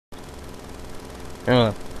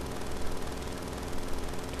I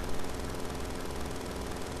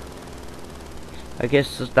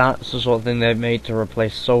guess that's the sort of thing they've made to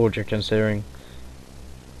replace Soldier, considering.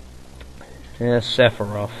 Yeah,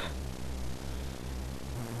 Sephiroth.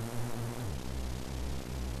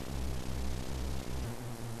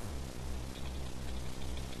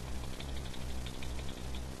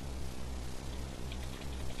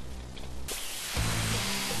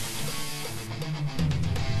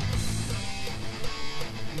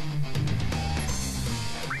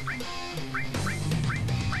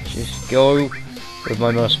 Just go with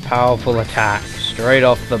my most powerful attack, straight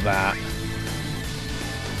off the bat.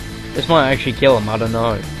 This might actually kill him, I don't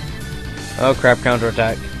know. Oh crap,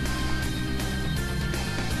 counterattack.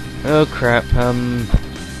 Oh crap,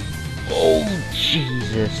 oh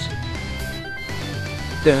Jesus.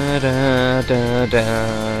 Da da da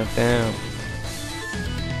da da.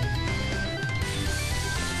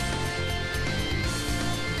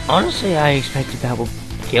 Honestly, I expected that would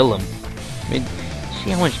kill him. I mean,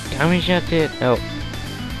 see how much damage that did? Oh.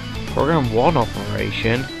 Program 1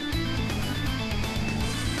 operation.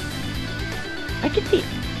 I get the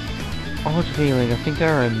odd feeling, I think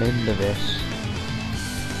I remember this.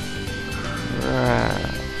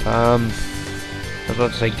 Right. I was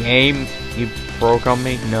about to say, game, you broke on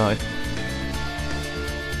me? No.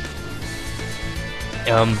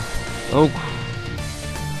 Oh.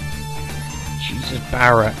 Jesus,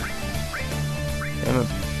 Barrett. Damn it.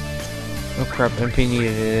 Oh crap, MP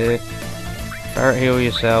needed it. Barrett, heal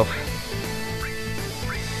yourself.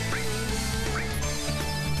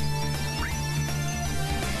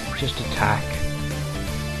 Just attack.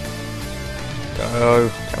 Go,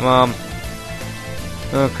 come on.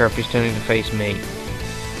 Oh crap, he's turning to face me.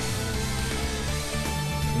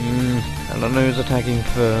 I don't know who's attacking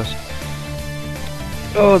first.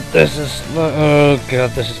 Oh, this is... oh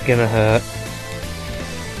god, this is gonna hurt.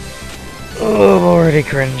 Oh, I'm already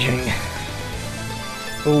cringing.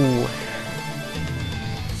 Ooh.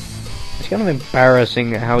 It's kind of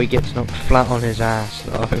embarrassing how he gets knocked flat on his ass,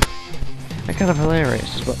 though. They're kind of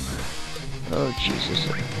hilarious as well. Oh, Jesus.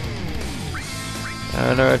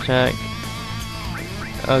 Counter attack.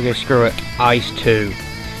 Okay, screw it. Ice 2.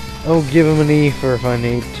 Oh, give him an ether if I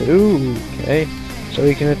need to. Okay. So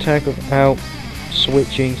he can attack without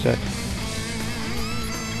switching, so...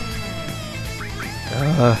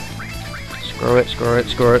 Screw it, screw it,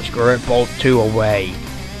 screw it, screw it. Bolt 2 away.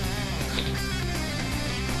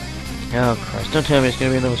 Oh, Christ. Don't tell me it's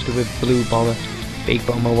going to be another stupid blue bomber. Big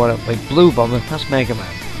bomber, whatever. Wait, blue bomber? That's Mega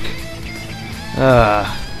Man.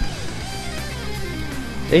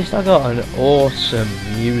 At least I got an awesome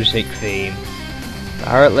music theme.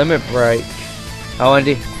 Barrett Limit Break. Oh, and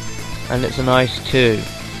it's an Ice 2. To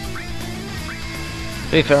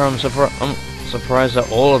be fair, I'm surprised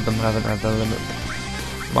that all of them haven't had the limit.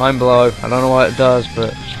 Mind blow. I don't know what it does,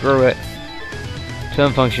 but screw it.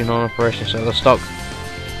 Turn function on operation, so the stock.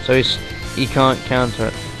 So he can't counter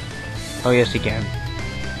it. Oh yes, he can.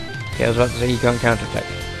 Okay, I was about to say he can't counter attack.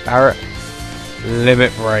 Barrett,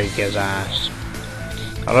 limit break his ass.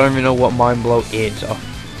 I don't even know what mind blow is.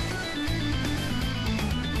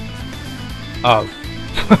 Oh.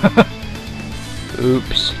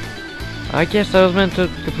 Oops. I guess I was meant to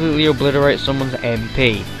completely obliterate someone's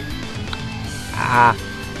MP. Ah.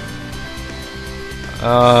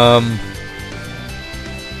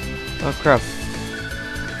 Oh crap.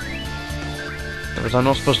 Was I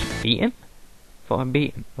not supposed to beat him? I thought I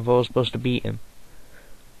beat him. I thought I was supposed to beat him.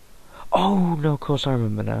 Oh no, of course I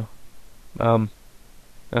remember now.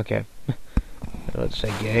 Okay. Let's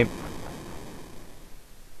say game.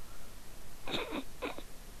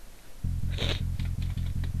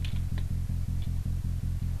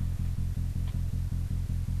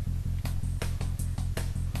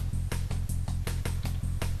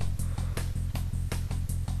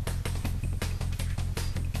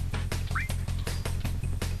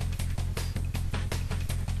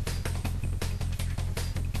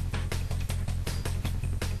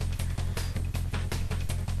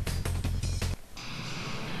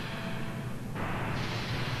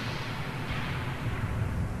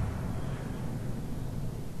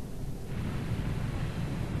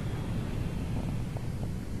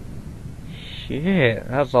 Shit,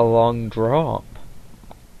 that's a long drop.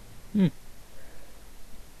 I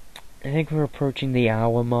think we're approaching the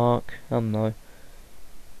hour mark. I don't know.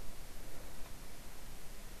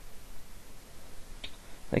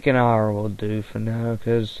 Like an hour will do for now,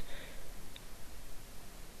 because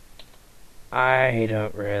I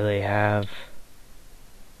don't really have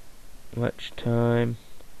much time.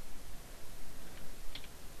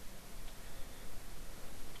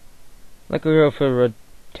 Like we go for a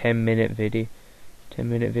 10-minute video.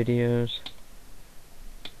 10-minute videos.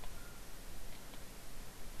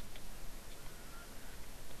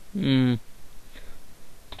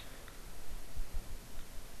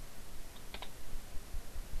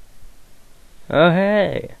 Oh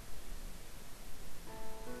hey.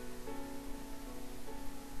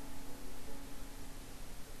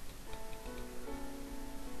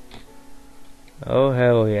 Oh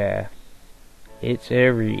hell yeah. It's a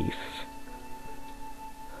reef.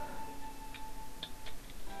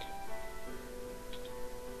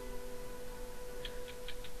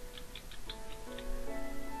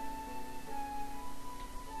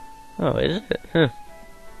 Oh, is it? Huh.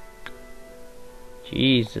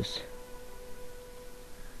 Jesus.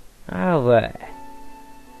 How the...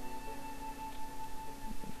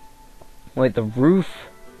 Wait, the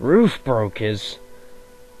roof broke his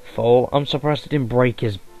fall. I'm surprised it didn't break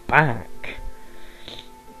his back.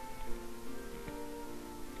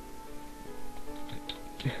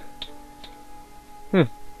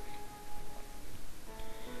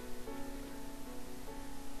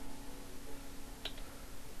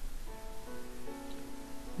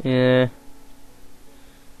 Yeah.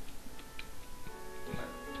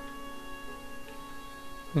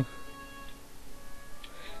 I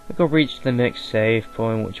could reach the next save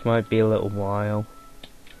point, which might be a little while.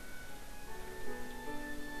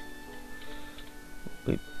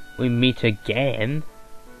 We meet again?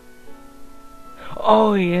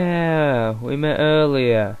 Oh yeah, we met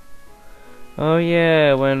earlier. Oh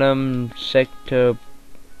yeah, when Sector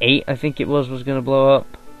 8 I think it was gonna blow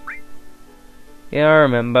up. Yeah, I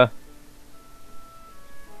remember.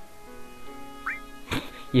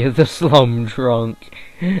 You're the slum drunk.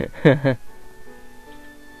 I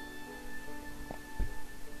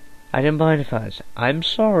didn't mind if I was. I'm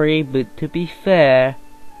sorry, but to be fair,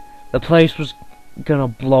 the place was gonna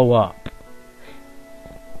blow up.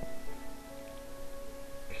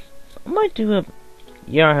 I might do a...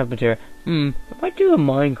 Yeah, I have material. I might do a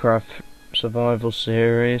Minecraft survival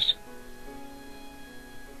series.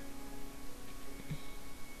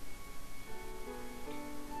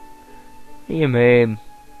 What do you mean?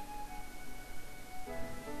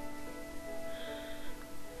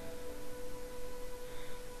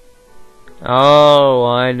 Oh,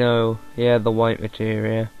 I know. Yeah, the white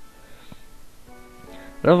materia.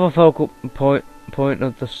 Another focal point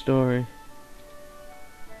of the story.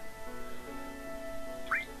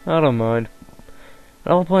 I don't mind.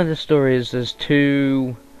 Another point of the story is there's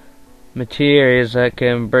two materials that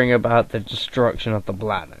can bring about the destruction of the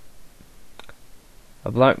planet. A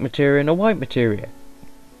black materia and a white materia.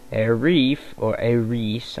 Arif, or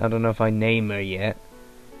Aris, I don't know if I name her yet,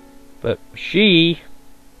 but she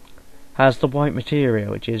has the white materia,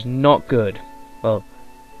 which is not good. Well,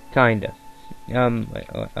 kinda. I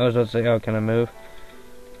was about to say, oh, can I move?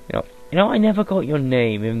 You know, I never got your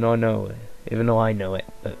name, even though I know it,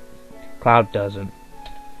 but Cloud doesn't.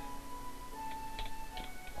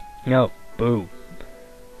 No, boo.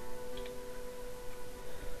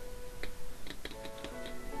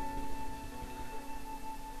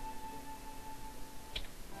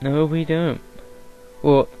 No, we don't.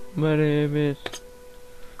 What? My name is...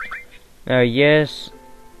 yes.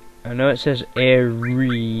 I know it says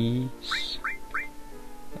Aries.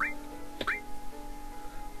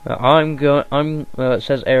 Well, it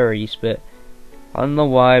says Aries, but I don't know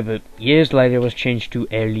why, but years later it was changed to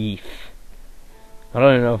Elif. I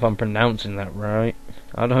don't know if I'm pronouncing that right.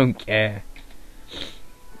 I don't care.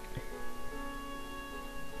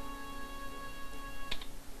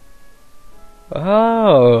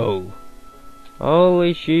 Oh!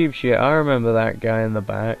 Holy sheep shit, I remember that guy in the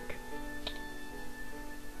back.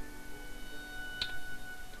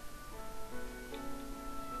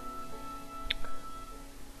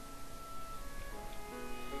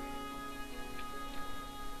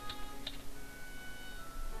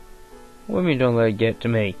 What do you mean don't let it get to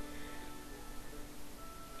me?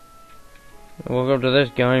 I'll walk up to this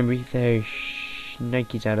guy and beat the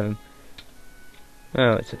shnikes out of him.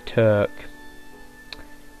 Oh, it's a Turk.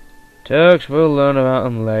 Turks, we'll learn about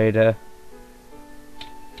them later.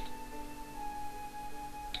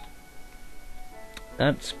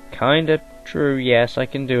 That's kinda true, yes, I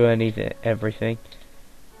can do everything.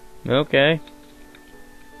 Okay.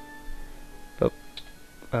 But,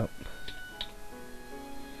 oh.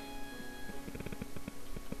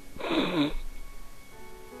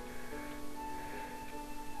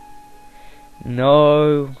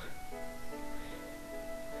 No.